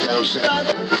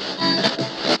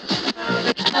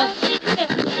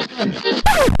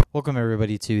Welcome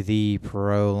everybody to the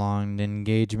Prolonged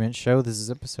Engagement Show. This is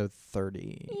episode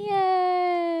 30.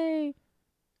 Yay!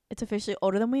 It's officially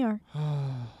older than we are.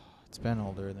 It's been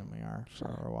older than we are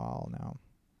for a while now.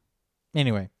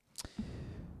 Anyway,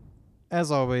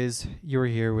 as always, you're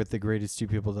here with the greatest two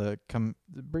people to come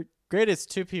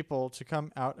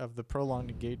out of the Prolonged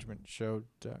Engagement Show.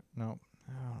 No,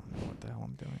 I don't know what the hell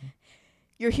I'm doing.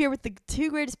 You're here with the two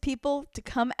greatest people to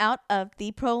come out of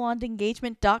the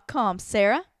prolongedengagement.com.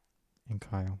 Sarah? And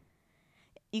Kyle.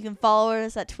 You can follow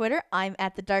us at Twitter. I'm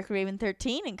at the Dark Raven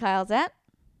 13 and Kyle's at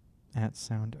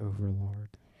Sound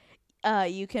Overlord.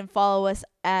 You can follow us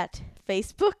at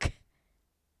Facebook.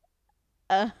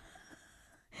 I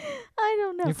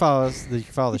don't know. You follow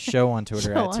the show on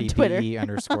Twitter at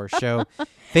TPE_show.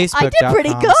 I did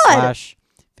pretty good.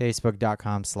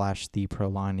 Facebook.com/the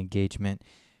Prolonged Engagement.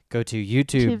 Go to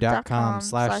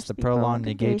YouTube.com/the Prolonged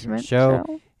Engagement Show.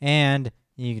 And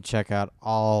you can check out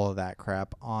all of that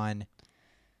crap on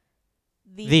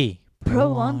the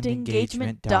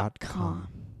prolongedengagement.com.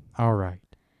 All right.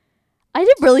 I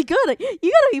did really good. You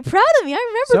gotta be proud of me.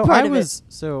 I remember part of it.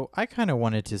 So I kind of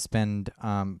wanted to spend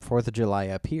 4th of July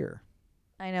up here.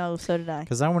 I know, so did I.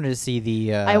 Because I wanted to see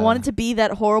the... I wanted to be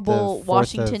that horrible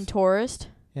Washington tourist.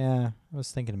 Yeah, I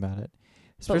was thinking about it.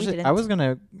 But we Especially, didn't. I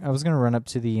was gonna run up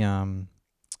to the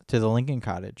Lincoln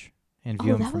Cottage and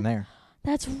view them from there.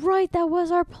 That's right. That was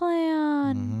our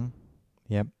plan. Mm-hmm.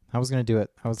 Yep, I was gonna do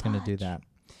it. I was gonna do that.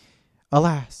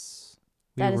 Alas,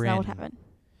 that is not what happened.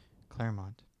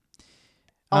 Claremont.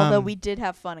 Although we did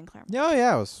have fun in Claremont. Oh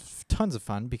yeah, it was tons of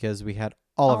fun because we had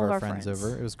all of our friends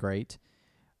over. It was great.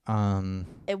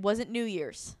 It wasn't New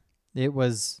Year's. It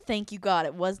was. Thank you God,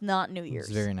 it was not New Year's.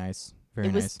 It was very nice.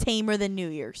 It was tamer than New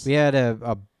Year's. We had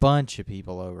a bunch of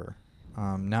people over,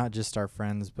 not just our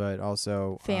friends, but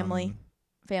also family,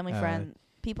 friend,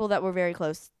 people that were very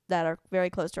close, that are very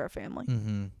close to our family.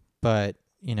 Mm-hmm. But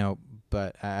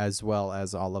as well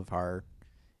as all of our,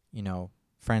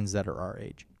 friends that are our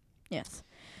age. Yes.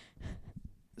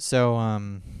 So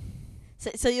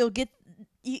So you'll get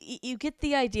you get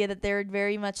the idea that there are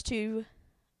very much two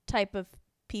type of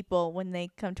people when they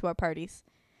come to our parties.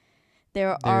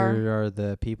 There are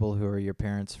the people who are your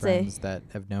parents' friends that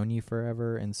have known you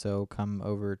forever and so come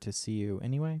over to see you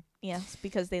anyway. Yes,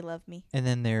 because they love me. And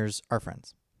then there's our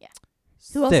friends. Yeah.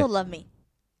 Who also love me.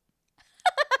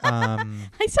 I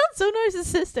sound so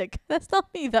narcissistic. That's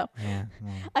not me though. Yeah.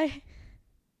 Well.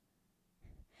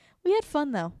 We had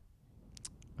fun though.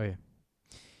 Oh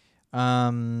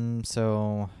yeah.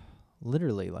 So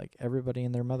literally like everybody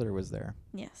and their mother was there.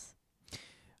 Yes.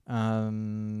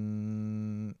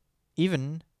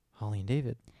 Even Holly and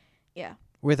David. Yeah.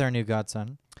 With our new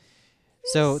godson.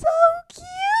 So cute.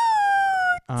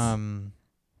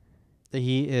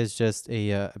 He is just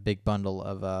a big bundle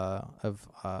of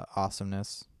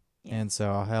awesomeness. Yeah. And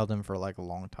so I held him for like a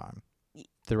long time.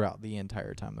 Throughout the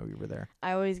entire time that we were there.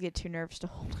 I always get too nervous to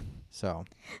hold him. So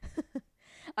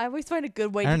I always find a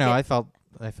good way I don't know, I felt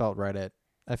right at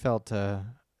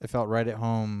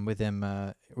home with him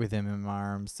in my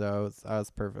arms, so I was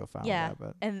perfectly fine with that.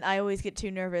 But and I always get too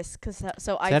nervous because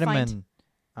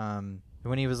when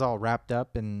he was all wrapped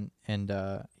up and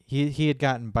he had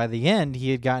gotten by the end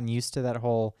he had gotten used to that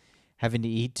whole having to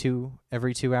eat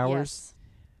every 2 hours.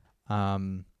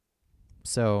 Yes.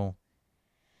 So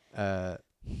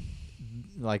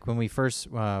like when we were first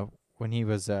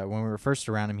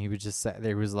around him, he would just sit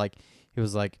there. He was like,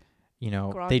 groggy.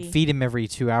 They'd feed him every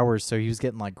 2 hours, so he was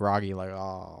getting like groggy, like,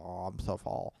 oh, I'm so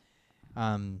full.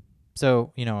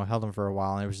 So I held him for a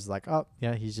while, and it was just like, oh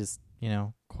yeah, he's just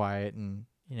quiet, and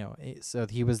so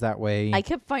he was that way. I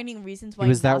kept finding reasons why he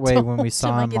was that way when we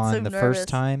saw him on the first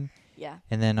time. Yeah.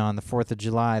 And then on the 4th of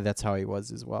July, that's how he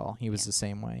was as well. He was the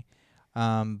same way.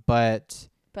 But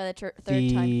by the third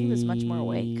time, he was much more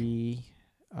awake.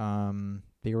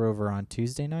 They were over on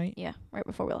Tuesday night. Yeah, right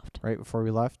before we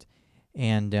left.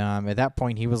 And at that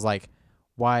point, he was like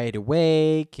wide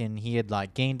awake, and he had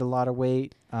like gained a lot of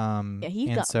weight. Yeah,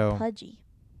 he got pudgy,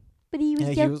 but he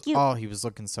was cute. Oh, he was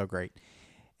looking so great.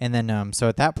 And then so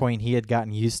at that point, he had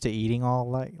gotten used to eating all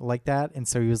like that, and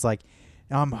so he was like,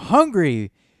 "I'm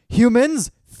hungry, humans,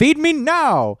 feed me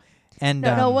now." And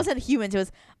no, it wasn't humans. It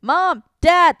was Mom,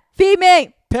 Dad, feed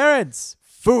me. Parents,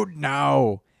 food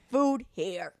now. Food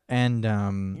here. And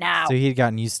now. So he had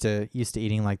gotten used to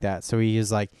eating like that. So he was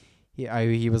like,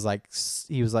 he was like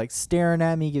staring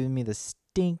at me, giving me the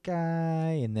stink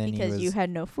eye, and then because you had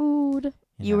no food.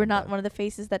 You were not one of the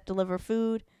faces that deliver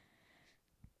food.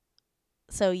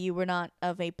 So you were not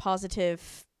of a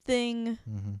positive thing.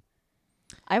 Mm-hmm.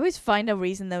 I always find a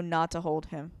reason, though, not to hold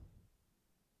him.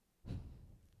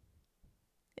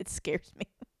 It scares me.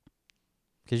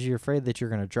 Because you're afraid that you're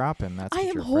going to drop him. That's what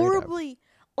you're afraid horribly, of.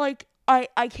 Like,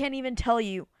 I can't even tell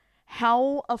you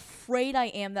how afraid I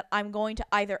am that I'm going to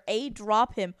either A,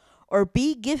 drop him, or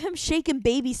B, give him shaken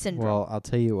baby syndrome. Well, I'll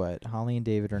tell you what. Holly and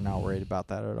David are not worried about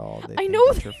that at all. I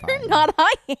know they're not.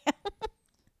 I am.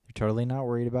 You're totally not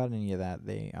worried about any of that.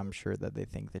 I'm sure that they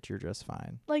think that you're just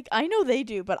fine. Like, I know they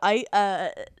do, but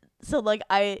so, like,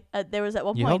 there was at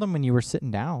one point. You held him when you were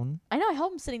sitting down. I know, I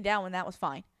held him sitting down when that was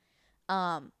fine.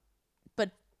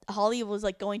 But Holly was,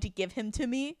 like, going to give him to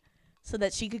me so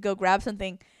that she could go grab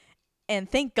something. And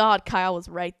thank God Kyle was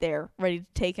right there, ready to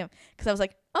take him. Because I was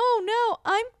like, oh, no,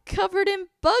 I'm covered in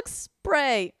bug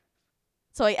spray.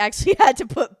 So I actually had to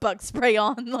put bug spray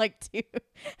on, like, to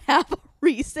have a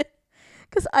reason.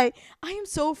 Because I am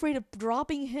so afraid of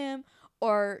dropping him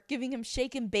or giving him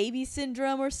shaken baby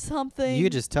syndrome or something. You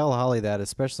could just tell Holly that,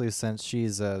 especially since she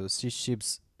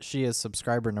is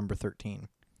subscriber number 13.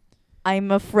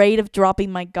 I'm afraid of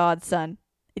dropping my godson.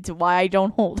 It's why I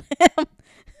don't hold him.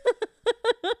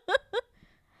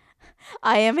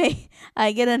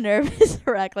 I get a nervous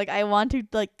wreck. Like, I want to,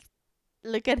 like,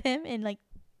 look at him and, like,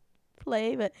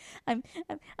 play, but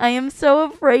I am so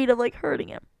afraid of, like, hurting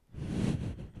him.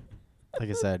 Like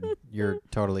I said, you're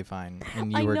totally fine,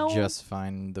 and you were just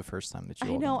fine the first time that you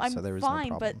held him. I'm so there was fine,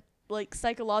 no problem. but, like,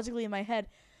 psychologically in my head,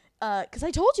 because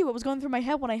I told you what was going through my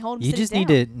head when I held him. You just need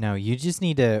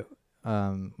to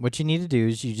what you need to do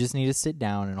is you just need to sit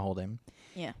down and hold him.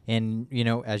 Yeah. And,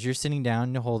 as you're sitting down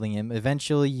and holding him,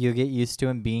 eventually you get used to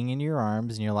him being in your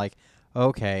arms, and you're like,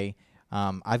 okay,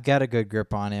 I've got a good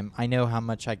grip on him. I know how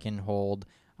much I can hold.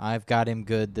 I've got him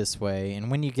good this way.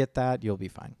 And when you get that, you'll be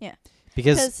fine. Yeah.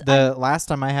 Because the last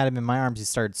time I had him in my arms, he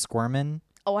started squirming.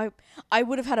 Oh, I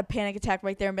would have had a panic attack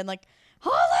right there and been like,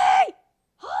 Holly,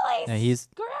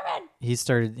 squirming. He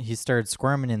started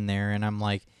squirming in there, and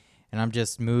I'm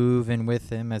just moving with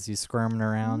him as he's squirming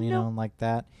around, like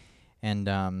that. And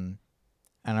then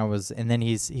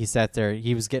he sat there.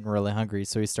 He was getting really hungry,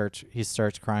 so he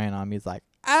starts crying on me. He's like,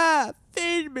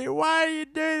 feed me. Why are you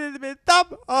doing this?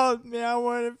 Stop on me. I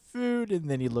wanted food. And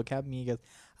then he look at me. He goes,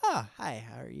 hi,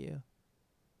 how are you?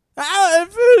 I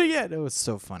want food again. It was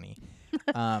so funny.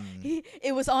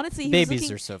 It was honestly, babies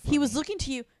are so funny. He was looking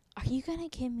to you. Are you gonna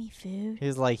give me food? He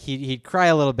was like, he'd cry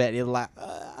a little bit. He'd laugh.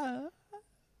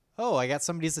 Oh, I got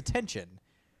somebody's attention.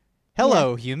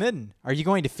 Hello, human. Are you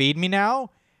going to feed me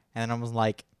now? And I was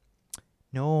like,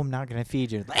 no, I'm not going to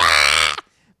feed you. Like,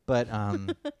 but,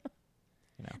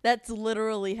 That's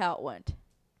literally how it went.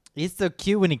 He's so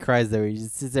cute when he cries, though. He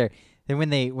just sits there. Then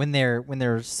when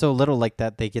they're so little like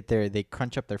that, they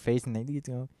crunch up their face and they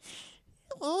go,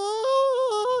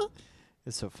 oh.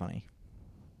 It's so funny.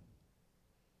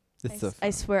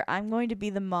 I swear, I'm going to be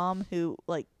the mom who,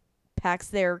 like, packs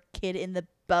their kid in the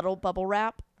bubble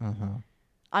wrap. Uh-huh.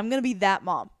 I'm going to be that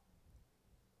mom.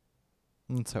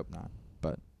 Let's hope not,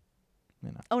 but,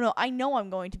 Oh, no, I know I'm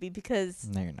going to be because...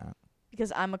 No, you're not.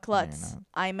 Because I'm a klutz. No, you're not.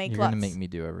 I'm a klutz. You're going to make me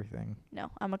do everything.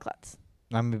 No, I'm a klutz.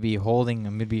 I'm going to be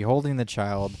holding the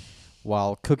child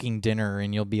while cooking dinner,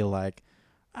 and you'll be like,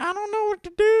 I don't know what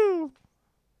to do.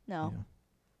 No. Yeah.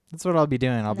 That's what I'll be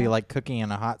doing. I'll be, like, cooking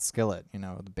in a hot skillet,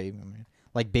 the baby...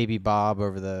 Like Baby Bob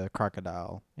over the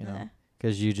crocodile,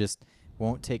 because you just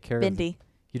won't take care of Bindi.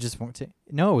 You just won't take.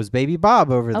 No, it was Baby Bob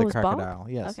over the crocodile. Bob?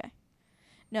 Yes. Okay.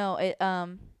 No, it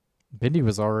Bindi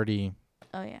was already.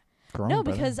 Oh yeah. Grown no,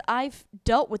 because I've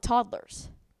dealt with toddlers.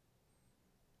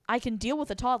 I can deal with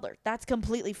a toddler. That's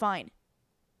completely fine.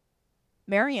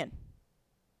 Marion.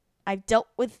 I've dealt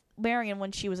with Marion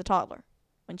when she was a toddler.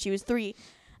 When she was 3,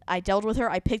 I dealt with her.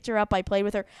 I picked her up. I played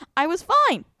with her. I was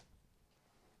fine.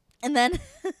 And then,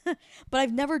 but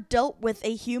I've never dealt with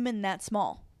a human that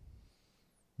small.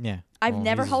 Yeah. I've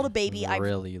never held a baby.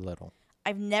 Really little.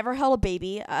 I've never held a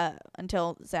baby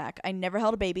until Zach. I never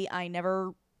held a baby. I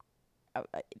never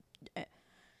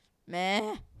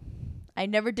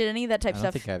did any of that type of stuff. I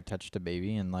don't think I've touched a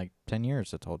baby in like 10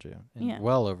 years, I told you. Yeah.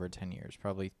 Well over 10 years.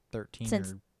 Probably 13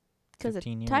 Since, or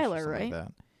 15 years. Tyler, right? Like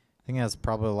that. I think that's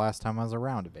probably the last time I was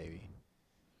around a baby.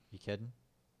 You kidding?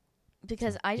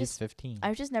 Because He's 15. I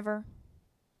was just never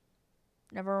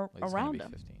around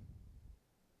him. 15.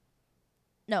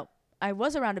 No, I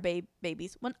was around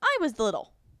babies when I was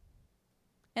little,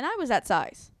 and I was that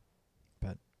size.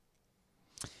 But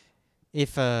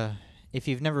if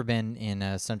you've never been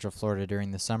in Central Florida during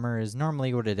the summer, is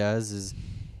normally what it does is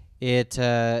it's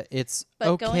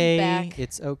okay.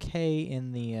 It's okay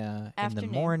in the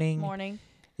morning.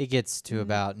 It gets to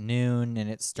about noon, and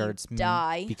it starts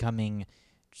becoming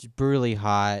brutally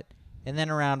hot, And then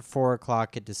around 4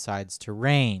 o'clock, it decides to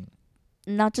rain.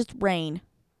 Not just rain.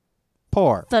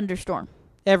 Pour. Thunderstorm.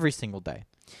 Every single day.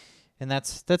 And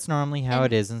that's normally how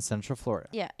it is in Central Florida.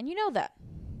 Yeah, and you know that.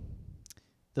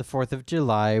 The 4th of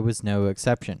July was no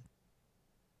exception.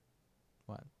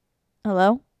 What?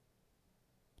 Hello?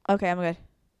 Okay, I'm good.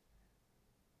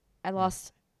 I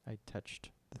lost. I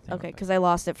touched the thing. Okay, because I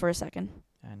lost it for a second.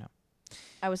 I know.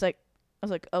 I was like,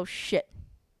 oh shit.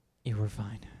 You were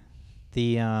fine.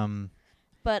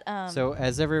 But So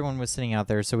as everyone was sitting out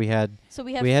there, we had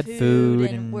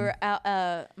food and we're out.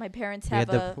 My parents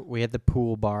we had the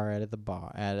pool bar out of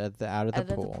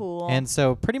the pool. And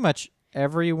so pretty much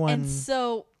everyone. And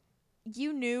so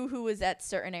you knew who was at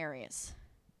certain areas.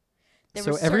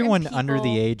 So everyone under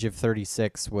the age of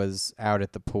 36 was out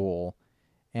at the pool,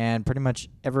 and pretty much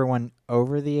everyone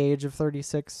over the age of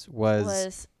 36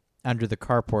 was under the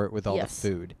carport with all the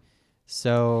food.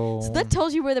 So that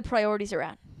tells you where the priorities are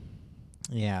at.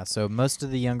 Yeah, so most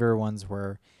of the younger ones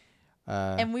were.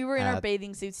 And we were in our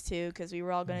bathing suits too, because we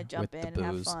were all gonna jump in and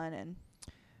have fun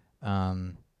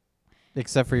and.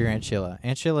 Except for your Aunt Sheila.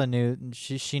 Aunt Sheila knew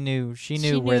she knew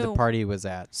where the party was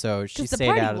at, so she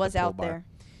stayed out of the pool bar. There.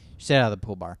 She stayed out of the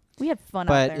pool bar. We had fun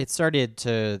out there. But it started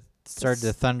to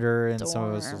thunder, and some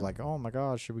of us was like, "Oh my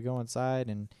gosh, should we go inside?"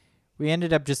 And we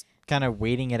ended up just kind of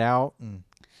waiting it out, and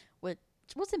which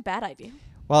wasn't a bad idea.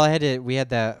 Well, we had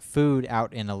the food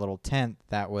out in a little tent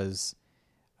that was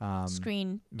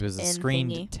screened. It was a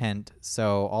screened tent,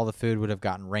 so all the food would have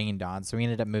gotten rained on. So we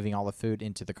ended up moving all the food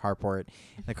into the carport.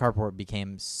 And the carport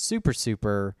became super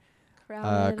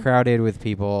crowded with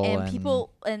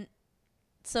people. And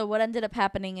so what ended up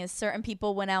happening is certain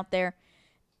people went out there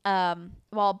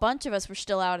while a bunch of us were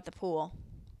still out at the pool.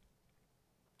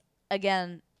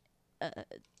 Again,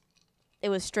 it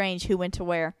was strange who went to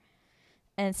where.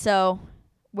 And so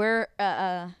we're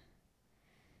as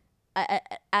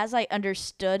I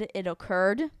understood it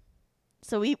occurred,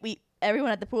 so we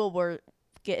everyone at the pool were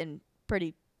getting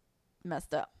pretty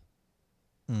messed up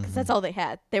because that's all they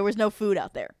had. There was no food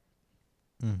out there,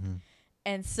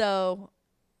 and so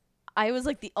I was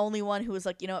like the only one who was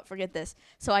like, you know what, forget this.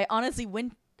 So I honestly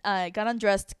went, got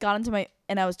undressed,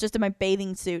 and I was just in my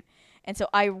bathing suit, and so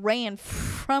I ran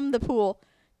from the pool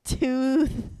to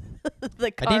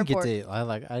the carport. I didn't get to eat.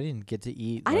 I didn't get to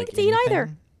eat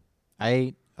either. I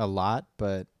ate a lot,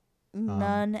 but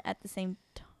none at the same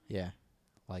time. Yeah,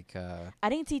 I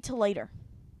didn't eat till later.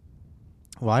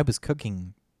 Well, I was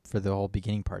cooking for the whole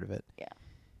beginning part of it. Yeah.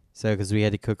 So, because we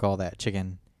had to cook all that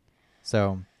chicken,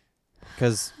 so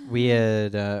because we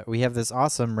have this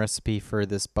awesome recipe for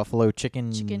this buffalo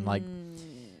chicken like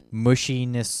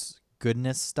mushiness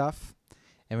goodness stuff.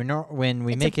 And when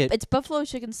we make it, it's buffalo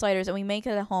chicken sliders, and we make it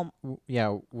at home.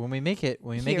 When we make it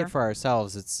for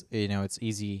ourselves, it's it's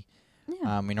easy.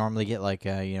 Yeah. We normally get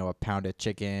a pound of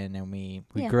chicken, and we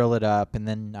grill it up, and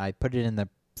then I put it in the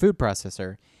food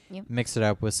processor, mix it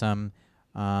up with some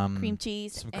cream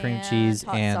cheese,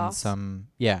 and sauce. some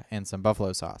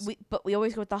buffalo sauce. But we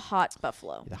always go with the hot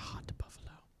buffalo. The hot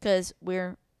buffalo. Because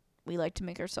we like to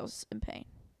make ourselves in pain,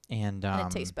 and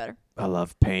it tastes better. I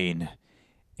love pain,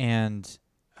 and.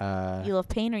 You love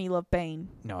pain or you love Bane?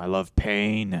 No, I love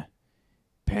pain.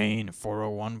 Pain,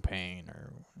 401 pain,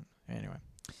 or anyway.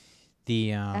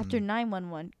 The after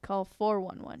 911, call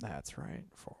 411. That's right,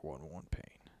 411 pain.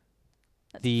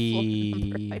 That's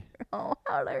the oh,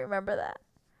 how did I remember that?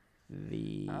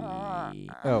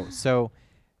 So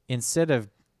instead of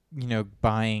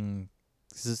buying,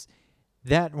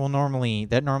 that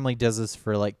normally does this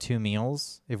for like 2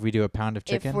 meals if we do a pound of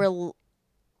chicken. If we're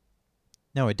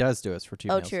No, it does do us for 2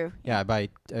 meals. Oh, true. Yeah, I buy a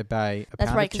That's pound right, of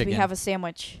because chicken. we have a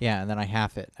sandwich. Yeah, and then I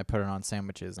half it. I put it on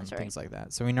sandwiches and things like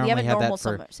that. So we have normally have that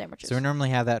for sandwiches. So we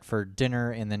normally have that for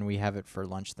dinner, and then we have it for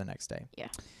lunch the next day. Yeah.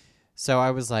 So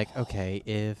I was like, okay,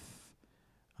 if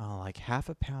like half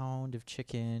a pound of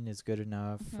chicken is good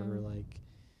enough for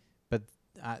but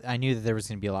I knew that there was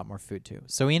going to be a lot more food too.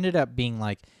 So we ended up being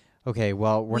like, okay,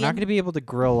 well, we're not going to be able to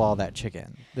grill all that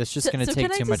chicken. That's just going to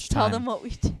take too much time. Tell them what we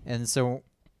did?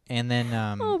 And then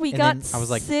we got I was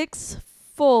like 6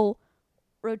 full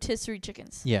rotisserie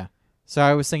chickens. Yeah. So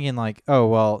I was thinking like, oh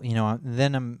well,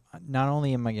 then I'm not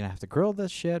only am I gonna have to grill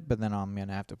this shit, but then I'm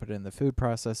gonna have to put it in the food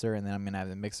processor, and then I'm gonna have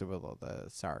to mix it with all the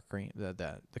sour cream,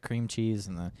 the cream cheese,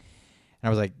 and I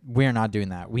was like, we're not doing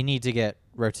that. We need to get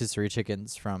rotisserie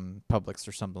chickens from Publix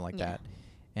or something like that,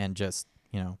 and just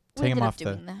take them off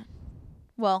that.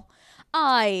 Well,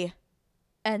 I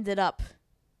ended up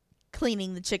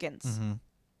cleaning the chickens. Mm-hmm.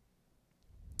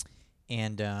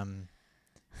 And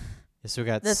so we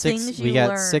got six. We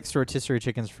got 6 rotisserie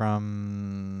chickens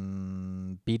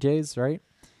from BJ's, right?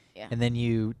 Yeah. And then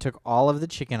you took all of the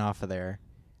chicken off of there.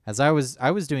 As I was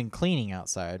doing cleaning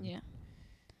outside. Yeah.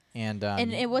 And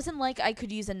it wasn't like I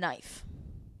could use a knife.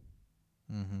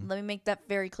 Mm-hmm. Let me make that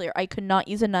very clear. I could not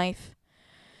use a knife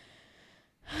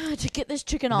to get this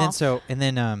chicken off. So I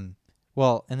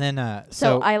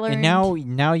learned. And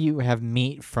now you have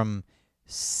meat from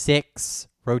 6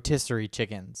 rotisserie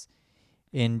chickens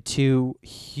in 2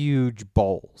 huge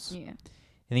bowls. Yeah.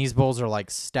 And these bowls are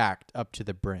like stacked up to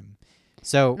the brim.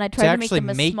 So and I tried to make them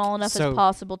as small enough as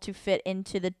possible to fit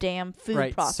into the damn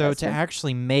food processor. So to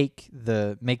actually make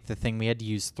the thing, we had to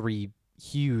use 3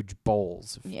 huge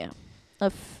bowls.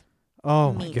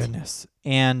 Oh my goodness.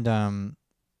 And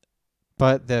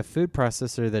but the food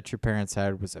processor that your parents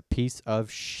had was a piece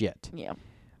of shit. Yeah.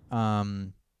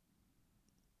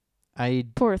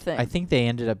 Poor thing. I think they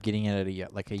ended up getting it at a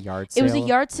yard sale. It was a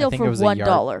yard sale for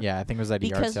 $1. Yeah, I think it was at a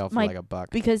yard sale for like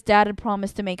 $1. Because Dad had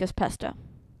promised to make us pesto.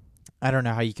 I don't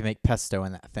know how you can make pesto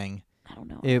in that thing. I don't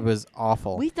know. It was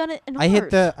awful. We've done it in ours.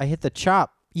 I hit the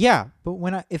chop. Yeah,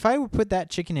 but if I would put that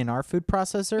chicken in our food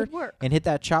processor and hit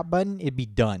that chop button, it'd be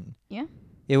done. Yeah.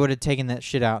 It would have taken that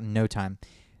shit out in no time.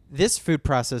 This food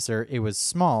processor, it was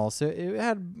small, so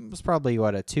it was probably a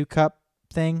 2-cup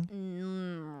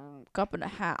thing. Cup and a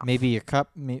half. Maybe a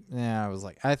cup. I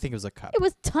think it was a cup. It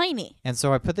was tiny. And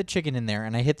so I put the chicken in there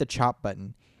and I hit the chop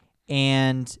button,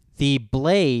 and the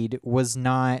blade was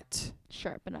not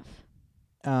sharp enough.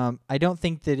 I don't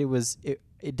think that it was.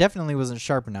 It definitely wasn't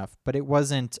sharp enough, but it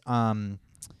wasn't the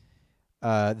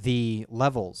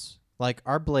levels. Like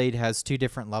our blade has 2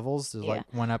 different levels. There's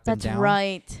like one up and down. That's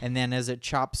right. And then as it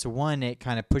chops one, it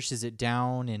kind of pushes it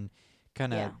down and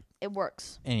kind of. Yeah, it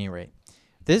works. At any rate,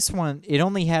 this one, it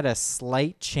only had a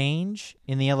slight change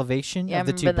in the elevation of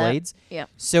the 2 blades. Yeah.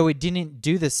 So it didn't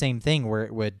do the same thing where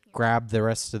it would grab the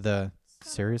rest of the.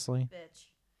 Seriously? Bitch.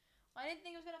 I didn't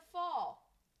think it was gonna fall.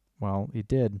 Well, it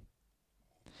did.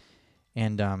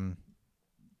 And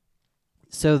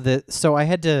so I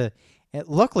had to.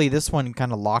 Luckily, this one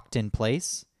kind of locked in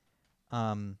place.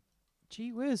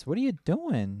 Gee whiz, what are you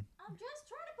doing? I'm just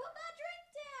trying to put my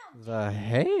drink down. The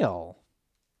hell.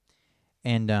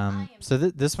 And so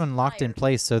this one locked in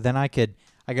place. So then I could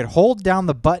hold down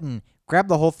the button, grab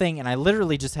the whole thing, and I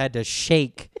literally just had to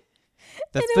shake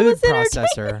the food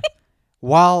processor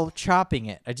while chopping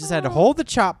it. I just had to hold the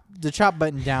chop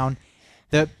button down.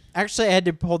 Actually, I had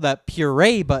to hold that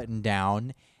puree button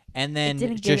down and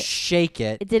then just shake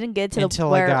it. It didn't get to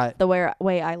the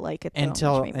way I like it.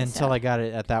 Though, until I got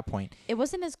it at that point. It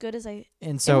wasn't as good as I.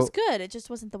 And so it was good. It just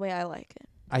wasn't the way I like it.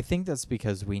 I think that's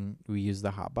because we used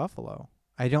the hot buffalo.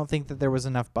 I don't think that there was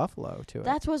enough buffalo to it.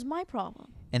 That was my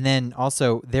problem. And then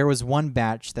also there was one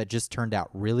batch that just turned out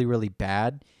really, really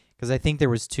bad because I think there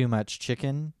was too much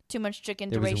chicken. Too much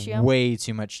chicken to ratio. There was way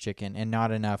too much chicken and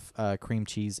not enough cream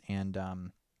cheese and.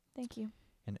 Thank you.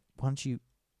 And why don't you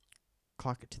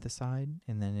clock it to the side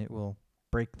and then it will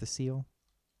break the seal.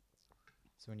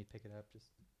 So when you pick it up, just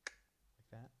like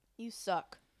that. You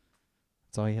suck.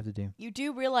 That's all you have to do. You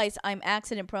do realize I'm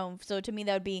accident prone, so to me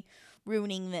that would be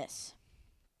ruining this.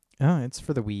 Oh, it's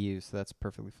for the Wii U, so that's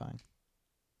perfectly fine.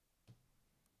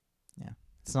 Yeah.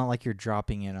 It's not like you're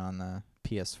dropping it on the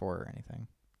PS4 or anything.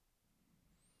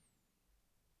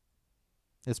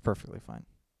 It's perfectly fine.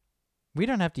 We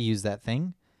don't have to use that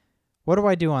thing. What do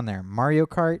I do on there? Mario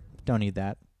Kart? Don't need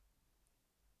that.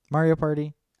 Mario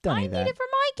Party? Don't need that. I need it for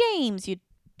my games, you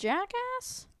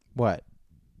jackass. What?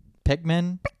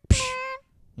 Pikmin?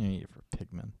 You need it for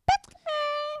Pikmin.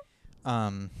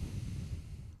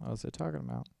 What was I talking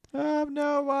about? I have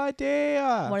no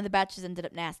idea. One of the batches ended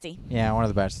up nasty. Yeah, one of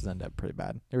the batches ended up pretty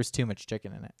bad. There was too much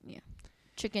chicken in it. Yeah.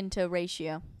 Chicken to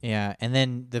ratio. Yeah, and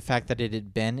then the fact that it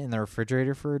had been in the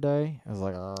refrigerator for a day, I was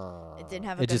like, oh. It didn't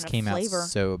have a good enough flavor. It just came out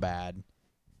so bad.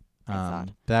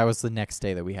 That was the next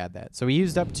day that we had that. So we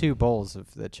used up 2 bowls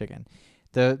of the chicken.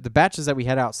 The batches that we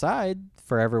had outside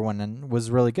for everyone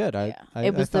was really good. Yeah.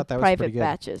 It was the private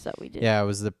batches that we did. Yeah, it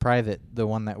was the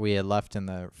one that we had left in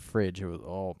the fridge. It was,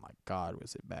 oh my God,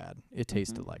 was it bad. It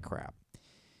tasted like crap.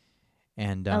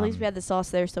 And at least we had the sauce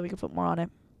there so we could put more on it.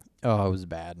 Oh, it was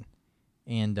bad.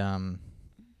 And we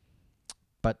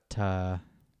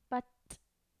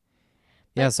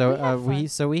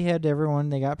had everyone,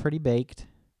 they got pretty baked.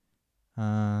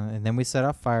 And then we set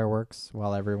off fireworks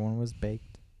while everyone was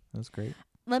baked. It was great.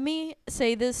 Let me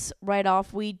say this right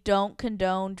off. We don't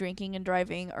condone drinking and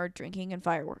driving or drinking and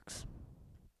fireworks.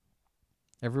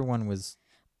 Everyone was.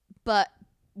 But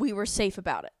we were safe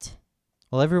about it.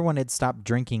 Well, everyone had stopped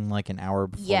drinking like an hour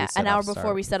before. Yeah, an hour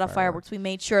before we set off fireworks. We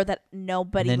made sure that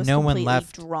nobody was completely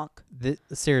drunk.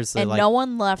 Seriously, and no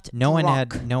one left. No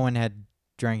one had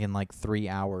drank in like 3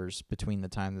 hours between the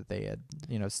time that they had,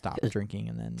 stopped drinking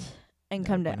and then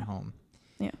come went down home.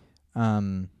 Yeah.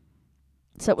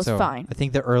 So it was fine. I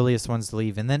think the earliest ones to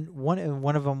leave, and then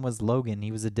one of them was Logan.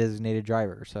 He was a designated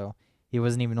driver, so he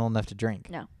wasn't even old enough to drink.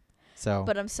 No. So.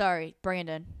 But I'm sorry,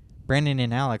 Brandon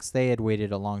and Alex, they had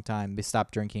waited a long time. They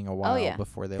stopped drinking a while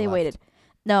before they left. They waited.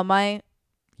 No,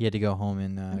 he had to go home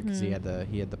and because he had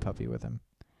the puppy with him.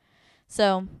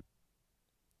 So,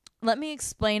 let me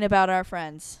explain about our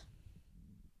friends.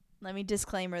 Let me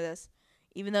disclaimer this,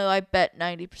 even though I bet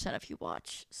 90% of you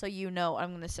watch, so you know what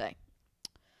I'm going to say.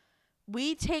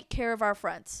 We take care of our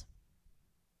friends.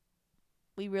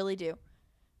 We really do.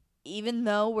 Even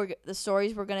though the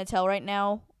stories we're going to tell right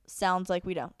now sounds like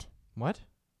we don't. What?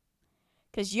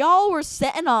 Because y'all were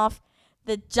setting off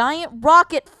the giant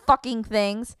rocket fucking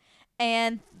things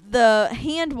and the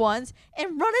hand ones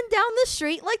and running down the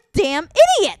street like damn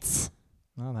idiots.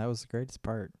 Oh, that was the greatest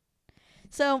part.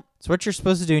 So what you're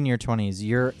supposed to do in your 20s.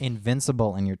 You're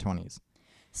invincible in your 20s.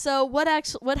 So what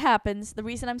happens, the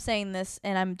reason I'm saying this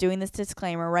and I'm doing this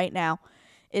disclaimer right now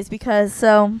is because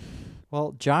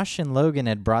well, Josh and Logan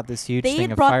had brought this huge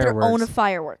thing of fireworks. They had brought their own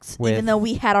fireworks, even though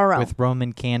we had our own. With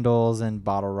Roman candles and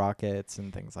bottle rockets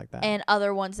and things like that. And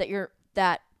other ones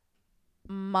that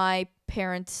my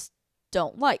parents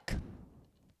don't like.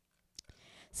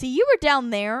 See, you were down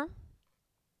there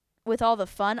with all the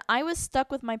fun. I was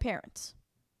stuck with my parents.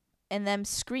 And them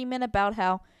screaming about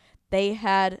how they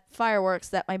had fireworks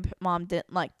that my mom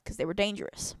didn't like because they were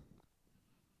dangerous.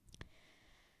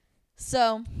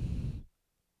 So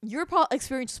your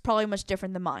experience is probably much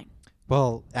different than mine.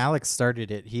 Well, Alex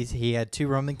started it. He had 2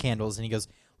 Roman candles, and he goes,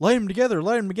 light them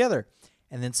together.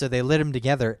 And then so they lit them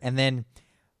together, and then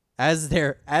as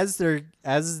they're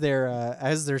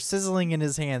sizzling in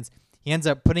his hands, he ends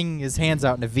up putting his hands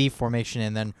out in a V formation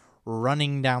and then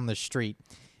running down the street.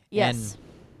 Yes. And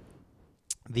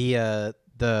the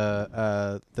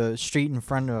street in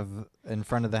front of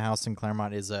the house in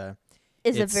Claremont is a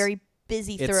very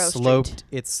busy street.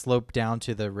 It's sloped down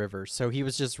to the river. So he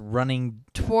was just running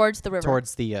towards the river,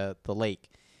 towards the lake.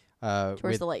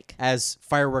 Towards the lake, as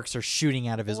fireworks are shooting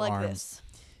out of his arms.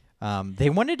 This. They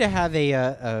wanted to have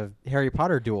a Harry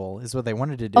Potter duel, is what they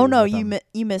wanted to do. Oh no,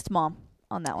 you missed Mom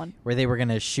on that one. Where they were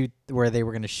gonna shoot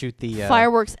the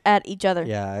fireworks at each other.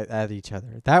 Yeah, at each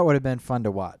other. That would have been fun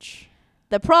to watch.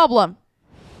 The problem.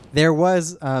 There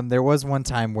was one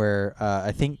time where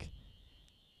I think.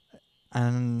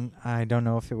 I don't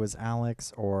know if it was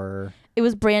Alex or... It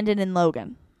was Brandon and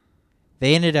Logan.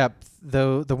 They ended up...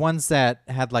 The ones that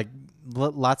had like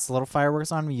lots of little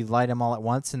fireworks on them, you light them all at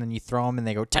once and then you throw them and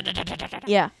they go...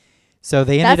 Yeah. So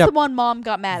they ended up... That's the one Mom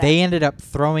got mad at. They ended up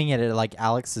throwing it at like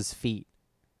Alex's feet.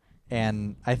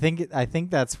 And I think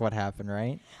that's what happened,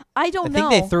 right? I don't know. I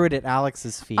think they threw it at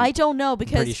Alex's feet. I don't know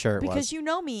because... I'm pretty sure it was. Because you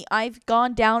know me. I've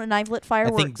gone down and I've lit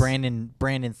fireworks. I think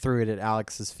Brandon threw it at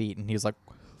Alex's feet and he was like...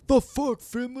 The fuck,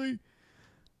 Finley?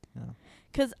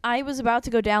 Because I was about to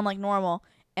go down like normal,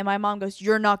 and my mom goes,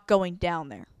 "You're not going down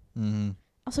there." Mm-hmm.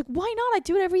 I was like, "Why not? I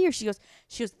do it every year." She goes,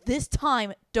 "This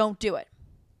time, don't do it."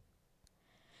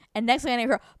 And next thing I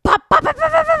hear, pop, pop, pop,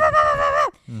 pop, pop, pop, pop,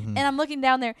 pop, and I'm looking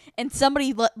down there, and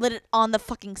somebody lit it on the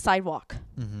fucking sidewalk.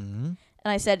 Mm-hmm. And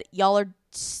I said, "Y'all are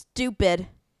stupid.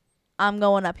 I'm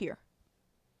going up here."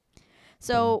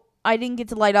 So I didn't get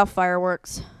to light off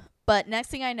fireworks. But next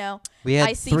thing I know,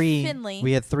 I see Finley.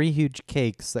 We had 3 huge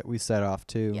cakes that we set off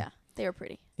too. Yeah, they were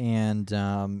pretty. And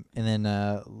then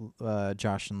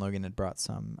Josh and Logan had brought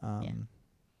some.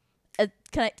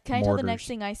 Can I tell the next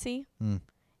thing I see?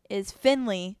 Is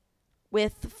Finley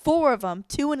with 4 of them,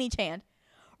 2 in each hand,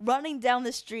 running down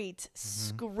the street,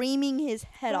 screaming his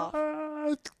head off.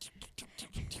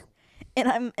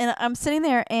 And I'm sitting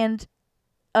there, and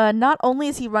not only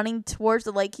is he running towards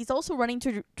the lake, he's also running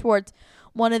towards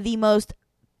one of the most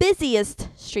busiest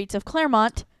streets of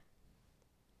Claremont.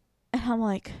 And I'm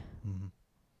like,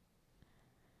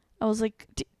 I was like,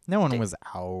 no one was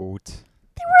out.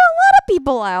 There were a lot of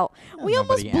people out. We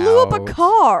almost blew up a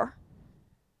car.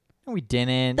 No, we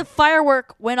didn't. The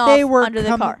firework went off under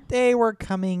the car. They were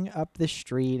coming up the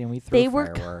street, and we threw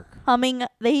firework.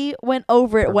 They went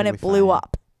over it when it blew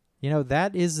up. You know,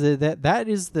 that is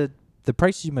the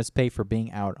price you must pay for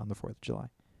being out on the 4th of July.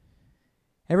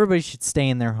 Everybody should stay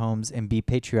in their homes and be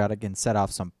patriotic and set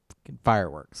off some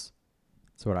fireworks.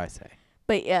 That's what I say.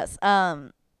 But yes,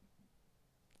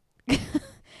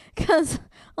 because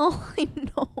all I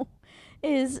know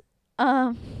is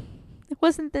it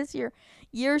wasn't this year.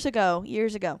 Years ago.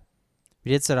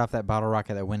 We did set off that bottle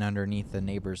rocket that went underneath the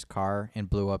neighbor's car and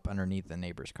blew up underneath the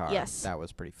neighbor's car. Yes. That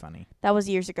was pretty funny. That was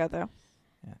years ago, though.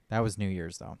 Yeah, that was New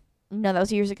Year's, though. No, that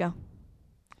was years ago.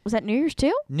 Was that New Year's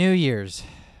too? New Year's.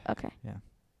 Okay. Yeah.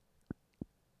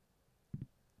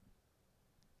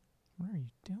 What are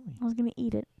you doing? I was going to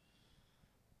eat it.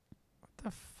 What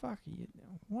the fuck are you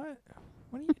doing? What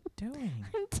are you doing?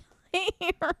 I'm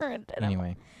tired.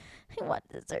 Anyway. I want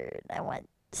dessert. I want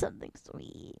something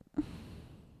sweet.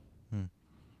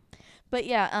 But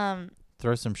yeah,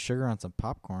 throw some sugar on some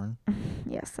popcorn.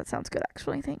 Yes, that sounds good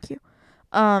actually. Thank you.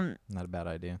 Not a bad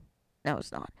idea. No,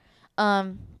 it's not.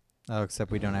 Oh,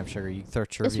 except we don't have sugar. You can throw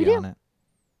trivia on it.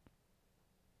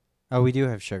 Oh, we do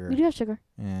have sugar. We do have sugar.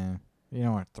 Yeah. You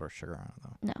don't want to throw sugar on it,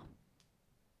 though. No.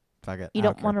 Fuck it. You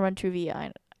don't want to run trivia.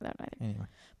 I don't either. Anyway.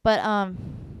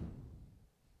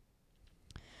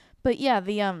 But yeah,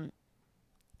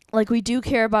 like we do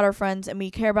care about our friends and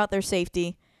we care about their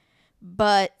safety,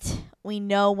 but we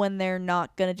know when they're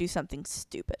not going to do something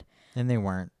stupid. And they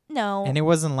weren't. No. And it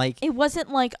wasn't like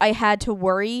I had to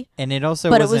worry. And it also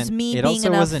but wasn't it was me it being also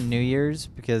enough. wasn't New Year's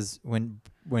because when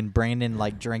Brandon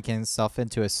like drank himself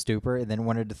into a stupor and then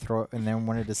wanted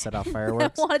to set off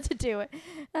fireworks. I wanted to do it.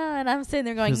 And I'm sitting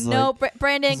there going, "No, like,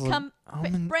 Brandon, come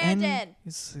Brandon."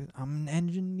 I'm an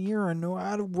engineer. I know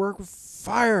how to work with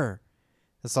fire.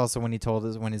 That's also when he told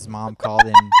us when his mom called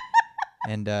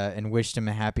and wished him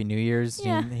a happy New Year's.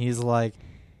 Yeah. And he's like,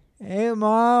 "Hey,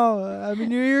 Mom, happy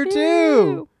New Year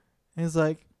too." And he's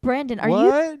like, Brandon, are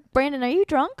you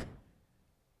drunk?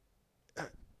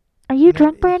 Are you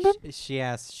drunk, Brandon? She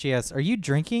asked, "Are you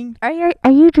drinking? Are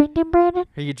you drinking, Brandon?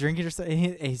 Are you drinking or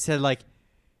something?" He said like,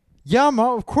 "Yeah,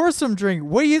 Mom, of course I'm drinking.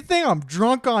 What do you think? I'm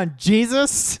drunk on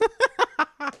Jesus?"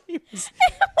 He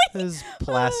was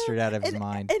plastered out of his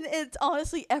mind. And it's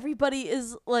honestly, everybody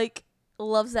is like,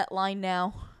 loves that line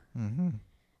now. Mm-hmm.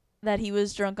 That he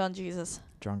was drunk on Jesus.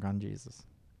 Drunk on Jesus.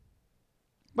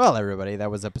 Well, everybody,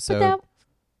 that was episode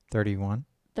 31.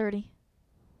 30.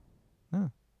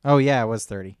 Oh, yeah, it was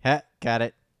 30. Got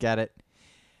it.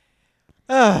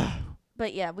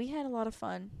 But yeah, we had a lot of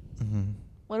fun. Mm-hmm.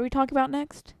 What do we talk about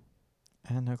next?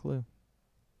 I had no clue.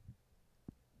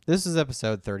 This is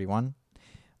episode 31.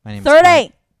 My name 30.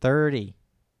 is 30.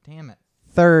 Damn it.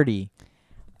 30.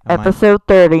 Episode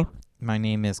 30. My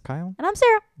name is Kyle. And I'm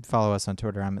Sarah. Follow us on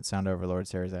Twitter. I'm at Sound Overlord.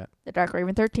 Sarah's at The Dark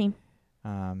Raven 13.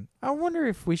 I wonder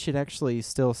if we should actually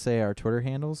still say our Twitter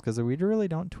handles because we really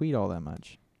don't tweet all that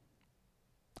much.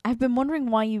 I've been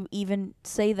wondering why you even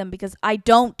say them because I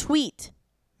don't tweet.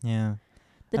 Yeah.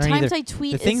 The times I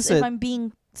tweet is if I'm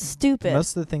being stupid.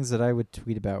 Most of the things that I would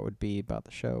tweet about would be about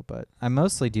the show, but I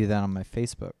mostly do that on my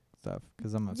Facebook stuff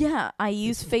because I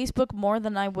use Facebook more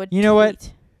than I would. You know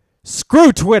what?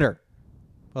 Screw Twitter.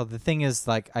 Well, the thing is,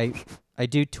 like, I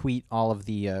do tweet all of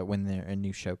the when a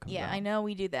new show comes out. Yeah, I know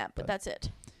we do that, but that's it.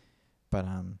 But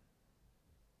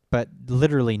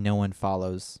literally no one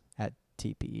follows at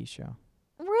TPE show.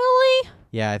 Really?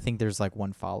 Yeah, I think there's like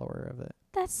one follower of it.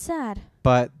 That's sad.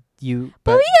 But we have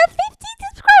 15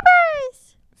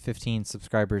 subscribers. 15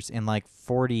 subscribers and like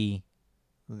 40.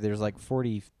 There's like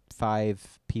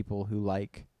 45 people who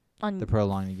like on the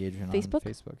prolonged engagement Facebook?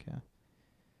 on Facebook. Yeah.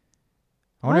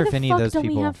 I wonder if any of those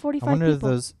people. We have 45 I wonder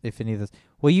people? if any of those.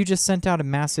 Well, you just sent out a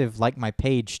massive like my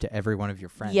page to every one of your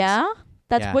friends. Yeah,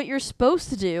 that's what you're supposed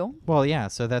to do. Well, yeah.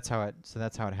 So that's how it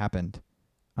happened.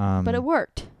 But it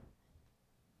worked.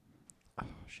 Oh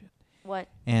shit. What?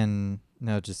 And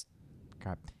no, just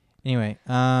crap. Anyway,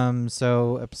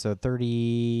 so episode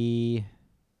 30.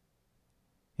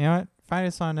 You know what? Find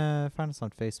us on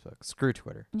Facebook. Screw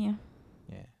Twitter. Yeah.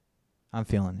 Yeah, I'm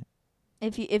feeling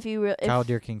it. If you Kyle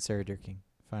Deer King, Sarah Deer King.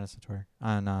 Find us on Twitter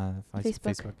on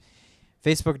Facebook.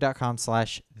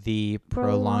 Facebook.com/the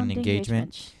prolonged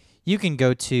engagement. You can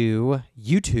go to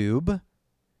YouTube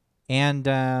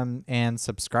and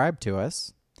subscribe to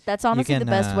us. That's honestly the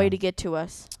best way to get to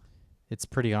us. It's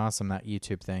pretty awesome, that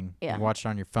YouTube thing. Yeah. You can watch it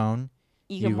on your phone.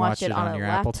 You can watch it on your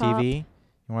laptop. Apple TV. You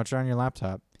can watch it on your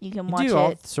laptop. You can watch do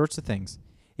all sorts of things.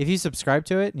 If you subscribe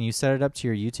to it and you set it up to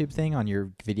your YouTube thing on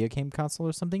your video game console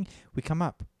or something, we come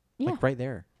up like right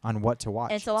there on what to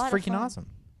watch. It's a lot freaking of fun. Awesome.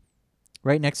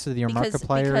 Right next to your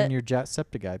Markiplier and your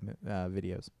Jacksepticeye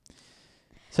videos.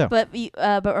 So, but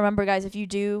remember, guys, if you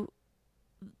do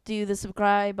the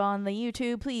subscribe on the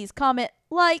YouTube, please comment,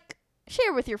 like,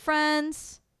 share with your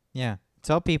friends. Yeah,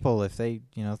 tell people if they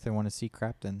want to see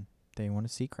crap, then they want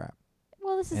to see crap.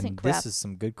 Well, this isn't crap. This is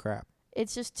some good crap.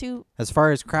 It's just too. As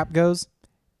far as crap goes,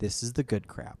 this is the good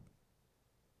crap.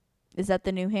 Is that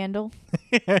the new handle?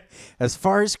 As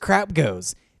far as crap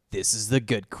goes, this is the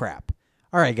good crap.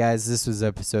 All right, guys, this was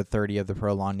episode 30 of the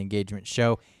Prolonged Engagement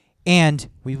Show, and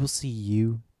we will see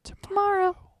you tomorrow.